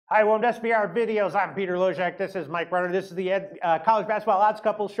Hi, welcome to SBR Videos. I'm Peter Loshak. This is Mike Brenner. This is the College Basketball Odds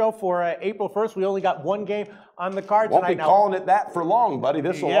Couple show for April 1st. We only got one game on the card tonight. Won't be calling it that for long, buddy.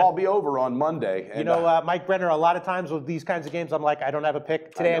 This will all be over on Monday. And, you know, Mike Brenner, a lot of times with these kinds of games, I'm like, I don't have a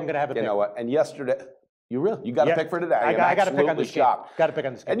pick. Today I'm going to have a pick. You know what? And yesterday... You got a pick for today? I got a pick on this game. Got a pick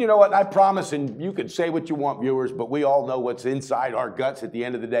on this game. And you know what? I promise, and you could say what you want, viewers, but we all know what's inside our guts at the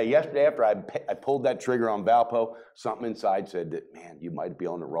end of the day. Yesterday, after I pulled that trigger on Valpo, something inside said that, man, you might be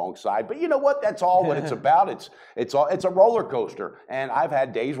on the wrong side. But you know what? That's all what it's about. It's a roller coaster. And I've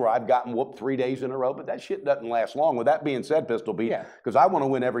had days where I've gotten whooped 3 days in a row, but that shit doesn't last long. With that being said, Pistol Beat, because I want to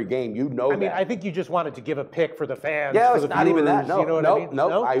win every game. You know that. I mean, I think you just wanted to give a pick for the fans. Yeah, for it's not even that. No, you know what I mean?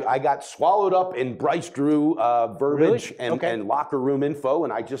 No. I got swallowed up in Bryce Drew verbiage and locker room info,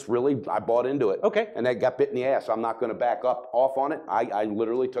 and I bought into it. Okay. And that got bit in the ass. I'm not going to back off on it. I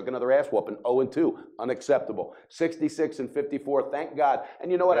literally took another ass whooping. 0-2, unacceptable. 66-54, thank God.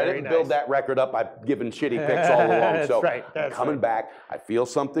 And you know what? I didn't build that record up by giving shitty picks all along. So That's coming back, I feel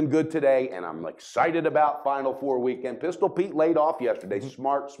something good today, and I'm excited about Final Four weekend. Pistol Pete laid off yesterday.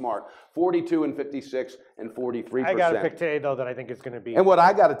 Smart. 42-56 and 43%. I got a pick today, though, that I think is going to be. And what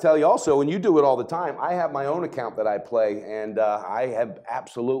I got to tell you also, and you do it all the time, I have my own account that I play, and I have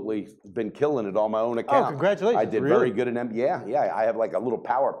absolutely been killing it on my own account. Oh, congratulations. I did very good in them. Yeah. I have like a little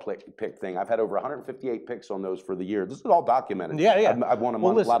power pick thing. I've had over 158 picks on those for the year. This is all documented. Yeah. I've won a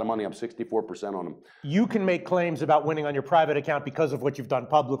lot of money. I'm 64% on them. You can make claims about winning on your private account because of what you've done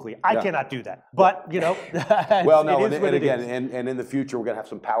publicly. I cannot do that. But, you know, well, no, and in the future, we're going to have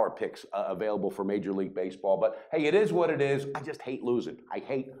some power picks available for Major League Baseball. But, hey, it is what it is. I just hate losing. I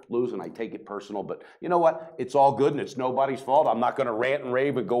take it personal. But you know what? It's all good, and it's nobody's fault. I'm not going to rant and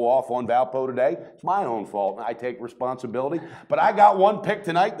rave and go off on Valpo today. It's my own fault, and I take responsibility. But I got one pick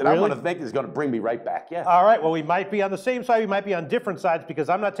tonight that I'm going to think is going to bring me right back. Yeah. All right. Well, we might be on the same side. We might be on different sides because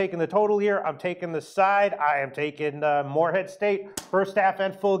I'm not taking the total here. I'm taking the side. I am taking Morehead State, first half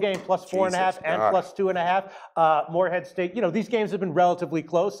and full game, plus 4.5 and plus 2.5. Morehead State, you know, these games have been relatively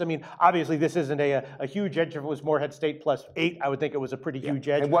close. I mean, obviously, this isn't a huge edge. If it was Morehead State plus 8, I would think it was a pretty huge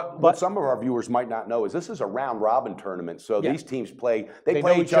edge. And what some of our viewers might not know is this is a round robin tournament. So these teams play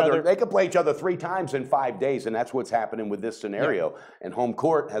each other. They can play each other 3 times in 5 days, and that's what's happening with this scenario. And home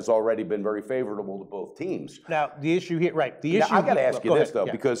court has already been very favorable to both teams. Now, the issue here, I got to ask you this, though,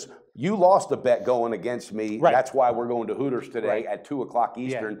 because you lost a bet going against me. That's why we're going to Hooters today at 2 o'clock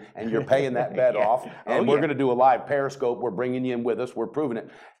Eastern, and you're paying that bet off. And we're going to do a live Periscope. We're bringing you in with us. We're proving it.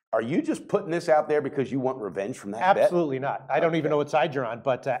 Are you just putting this out there because you want revenge from that bet? Absolutely not. I don't even know what side you're on,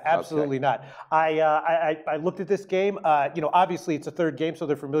 but absolutely not. I looked at this game. You know, obviously it's a third game, so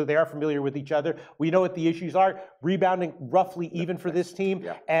they are familiar with each other. We know what the issues are. Rebounding roughly even for this team,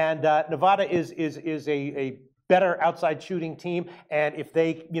 and Nevada is a better outside shooting team, and if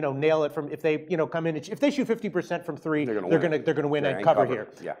they nail it if they come in, if they shoot 50% from 3, they're gonna win and cover here.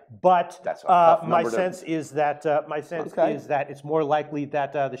 But my sense is that it's more likely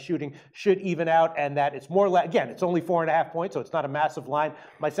that the shooting should even out, and that it's more again, it's only 4.5 points, so it's not a massive line.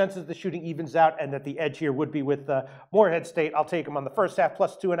 My sense is the shooting evens out, and that the edge here would be with Morehead State. I'll take them on the first half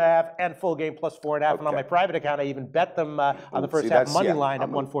plus 2.5 and full game plus 4.5, and on my private account I even bet them on the first half money line at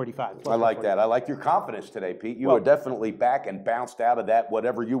 145. I like that. I like your confidence today, Pete. You are definitely back and bounced out of that,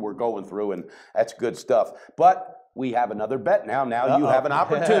 whatever you were going through, and that's good stuff. But we have another bet now. Now you have an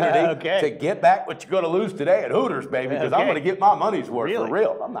opportunity to get back what you're going to lose today at Hooters, baby, because I'm going to get my money's worth for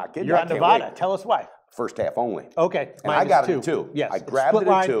real. I'm not kidding. You're on Nevada. Tell us why. First half only. Okay. And I got it at 2. Yes. I grabbed it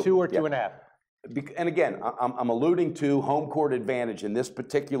at 2. 2 or 2.5. And again, I'm alluding to home court advantage in this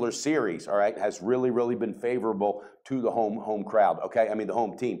particular series, all right, has really been favorable to the home crowd, okay? I mean, the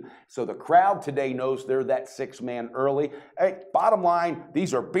home team. So the crowd today knows they're that 6-man early. Hey, bottom line,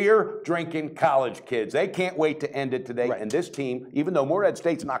 these are beer-drinking college kids. They can't wait to end it today. And this team, even though Morehead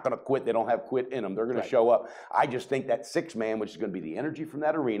State's not going to quit, they don't have quit in them, they're going to show up. I just think that 6-man, which is going to be the energy from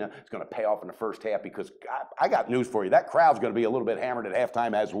that arena, is going to pay off in the first half because, God, I got news for you. That crowd's going to be a little bit hammered at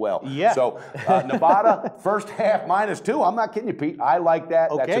halftime as well. Yeah. So Nevada, first half -2. I'm not kidding you, Pete. I like that.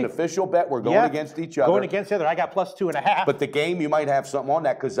 That's an official bet. We're going against each other. Going against each other. I got plus 2.5. But the game, you might have something on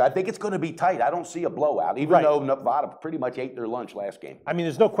that because I think it's going to be tight. I don't see a blowout, even though Nevada pretty much ate their lunch last game. I mean,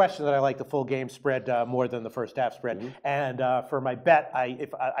 there's no question that I like the full game spread more than the first half spread. And for my bet,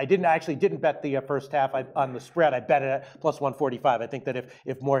 I didn't bet the first half on the spread. I bet it at plus 145. I think that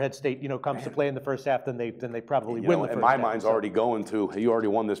if Morehead State comes to play in the first half, then they probably win the first half. And my mind's already going to you already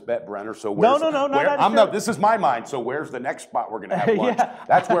won this bet, Brenner. So this is my mind. So where's the next spot we're going to have lunch?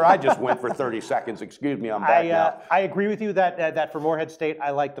 That's where I just went for 30 seconds. Excuse me, I'm back now. I agree with you that for Morehead State,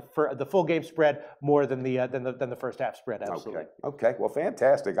 I like the full game spread more than the first half spread. Absolutely. Okay. Well,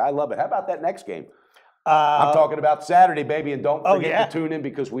 fantastic. I love it. How about that next game? I'm talking about Saturday, baby, and don't forget to tune in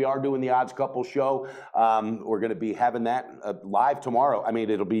because we are doing the Odds Couple show. We're going to be having that live tomorrow. I mean,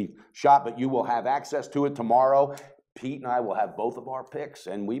 it'll be shot, but you will have access to it tomorrow. Pete and I will have both of our picks,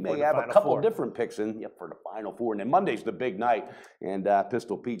 and we may have a couple different picks for the Final Four. And then Monday's the big night, and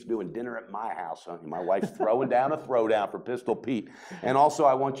Pistol Pete's doing dinner at my house. My wife's throwing down a throwdown for Pistol Pete. And also,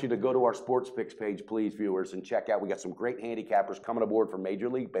 I want you to go to our Sports Picks page, please, viewers, and check out. We got some great handicappers coming aboard for Major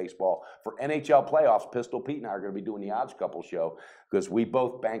League Baseball. For NHL playoffs, Pistol Pete and I are going to be doing the Odds Couple show because we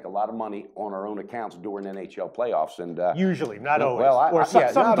both bank a lot of money on our own accounts during NHL playoffs. And usually, not always.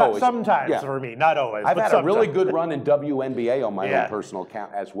 Well, sometimes for me, not always. I've had a really good run in WNBA on my own personal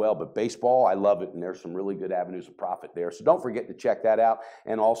account as well, but baseball, I love it, and there's some really good avenues of profit there. So don't forget to check that out.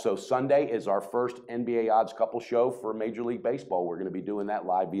 And also, Sunday is our first NBA Odds Couple show for Major League Baseball. We're going to be doing that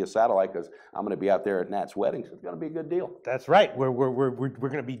live via satellite because I'm going to be out there at Nat's wedding, so it's going to be a good deal. That's right. We're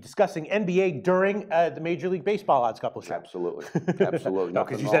going to be discussing NBA during the Major League Baseball Odds Couple show. Absolutely. Absolutely. No,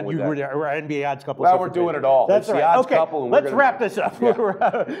 because you said you were NBA Odds Couple. Well, we're doing it all. That's right. Odds Okay, couple and let's wrap this up.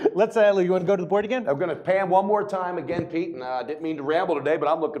 Let's. You want to go to the board again? I'm going to Pam one more time again, Pete, and I didn't mean to ramble today, but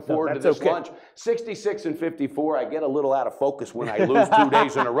I'm looking forward to this lunch. 66 and 54. I get a little out of focus when I lose 2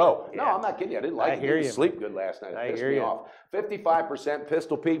 days in a row. No, I'm not kidding you. I didn't like it. I didn't sleep good last night. It pissed me off. 55%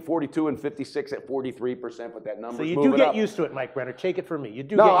 Pistol Pete, 42 and 56 at 43%, but that number's moving up. So you do get used to it, Mike Brenner. Take it from me. You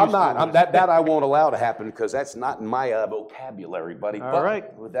do No, get I'm used not. to it. That I won't allow to happen because that's not in my vocabulary, buddy. All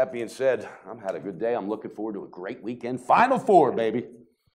right. With that being said, I've had a good day. I'm looking forward to a great weekend. Final Four, baby.